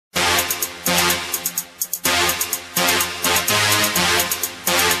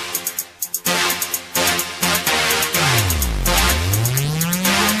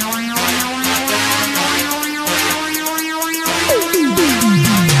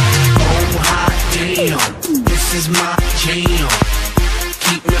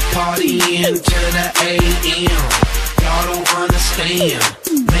understand.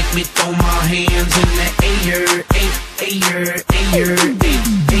 Make me throw my hands in the air, air, air, air.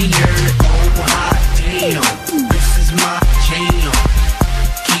 Oh hot damn, this is my jam.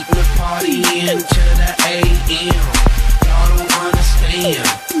 Keep me partying to the AM. Y'all don't understand.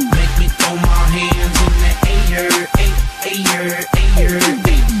 Make me throw my hands in the air, air, air, air.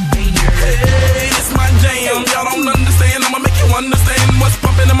 Hey, it's my jam. Y'all don't understand. I'ma make you understand what's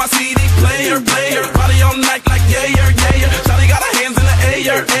pumping in my CD player. Party all night like yeah. Shawty got her hands in the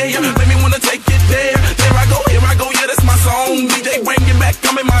air. Make me wanna take it there. There I go, yeah, that's my song. DJ bring it back,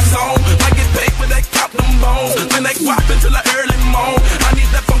 I'm in my zone. Might get paid for that, count them bones. Then they rock until the early morn. I need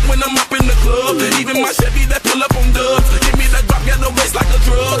that funk when I'm up in the club. Even my Chevy that pull up on dubs. Give me that drop, get the bass like a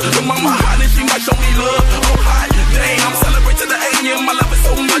drug. The mama hot and she might show me love. Oh hot damn, celebrate to the AM. I love it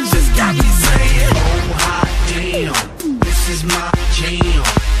so much, it's got me saying. Oh hot damn, this is my jam.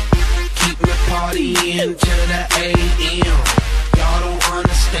 Keep me partying to the AM. Y'all don't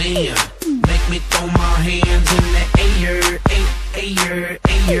understand. Make me throw my hands in the air, air, air,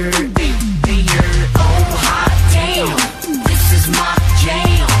 air. Oh hot damn, this is my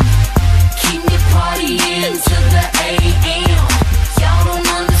jam. Keep me partying to the AM. Y'all don't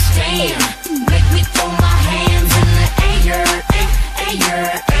understand. Make me throw my hands in the air,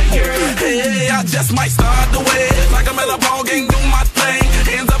 air, air. Hey, I just might start the way. Like I'm at a ball game, do my thing.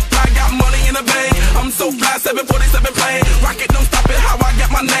 Hands up, I got money in the bank. I'm so fly, 747 plane. Rocket, don't stop it, how I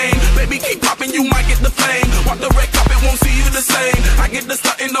got my name. Baby, keep popping, you might get the fame. Walk the red carpet, won't see you the same. I get the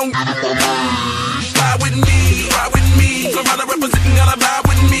starting, don't ride with me. Florida representing, gotta ride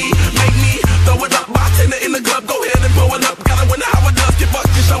with me. Make me throw it up, bartender in the club. Go ahead and blow it up. Gotta wonder how it does, get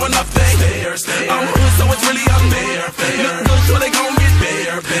bucked, you showing up there. I'm hood, so it's really up there. Look good, so they gon' get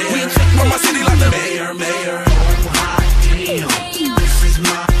bare. We check from my city like the mayor. Oh hot damn, this is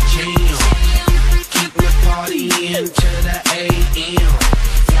my jam. Keep me partying to the AM.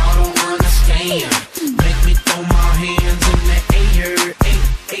 Y'all don't understand. Make me throw my hands in the air,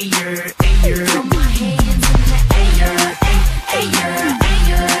 air, air. Throw my hands in the air, air, air,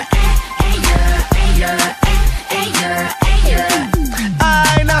 air.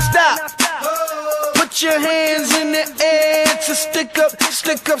 Alright, now stop. Put your hands in the air to stick up,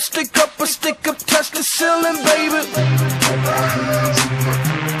 or stick up, touch the ceiling, baby.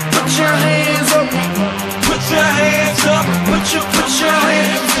 Put your hands up, put your hands up, put your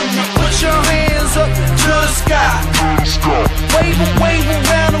hands up to the sky. Wave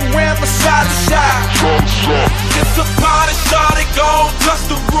around from side to side. It's a party, started, go touch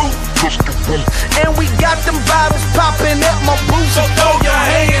the roof. And we got them bottles popping at my booth. So throw your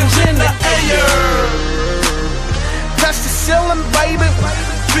hands in the air. Touch the ceiling, baby.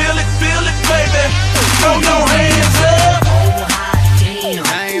 Feel it, baby. Throw your hands up. Oh hot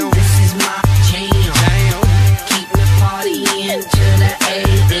damn, this is my jam. Keep me partying to the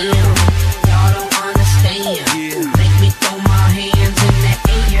AM. Y'all don't understand. Make me throw my hands in the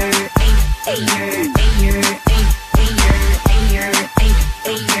air, air, air, air, air, air,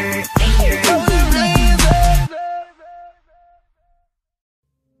 air.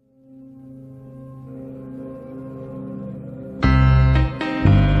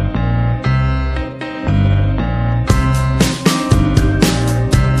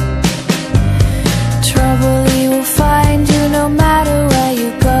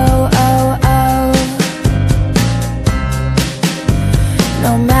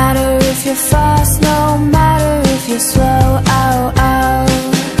 No matter if you're fast, no matter if you're slow.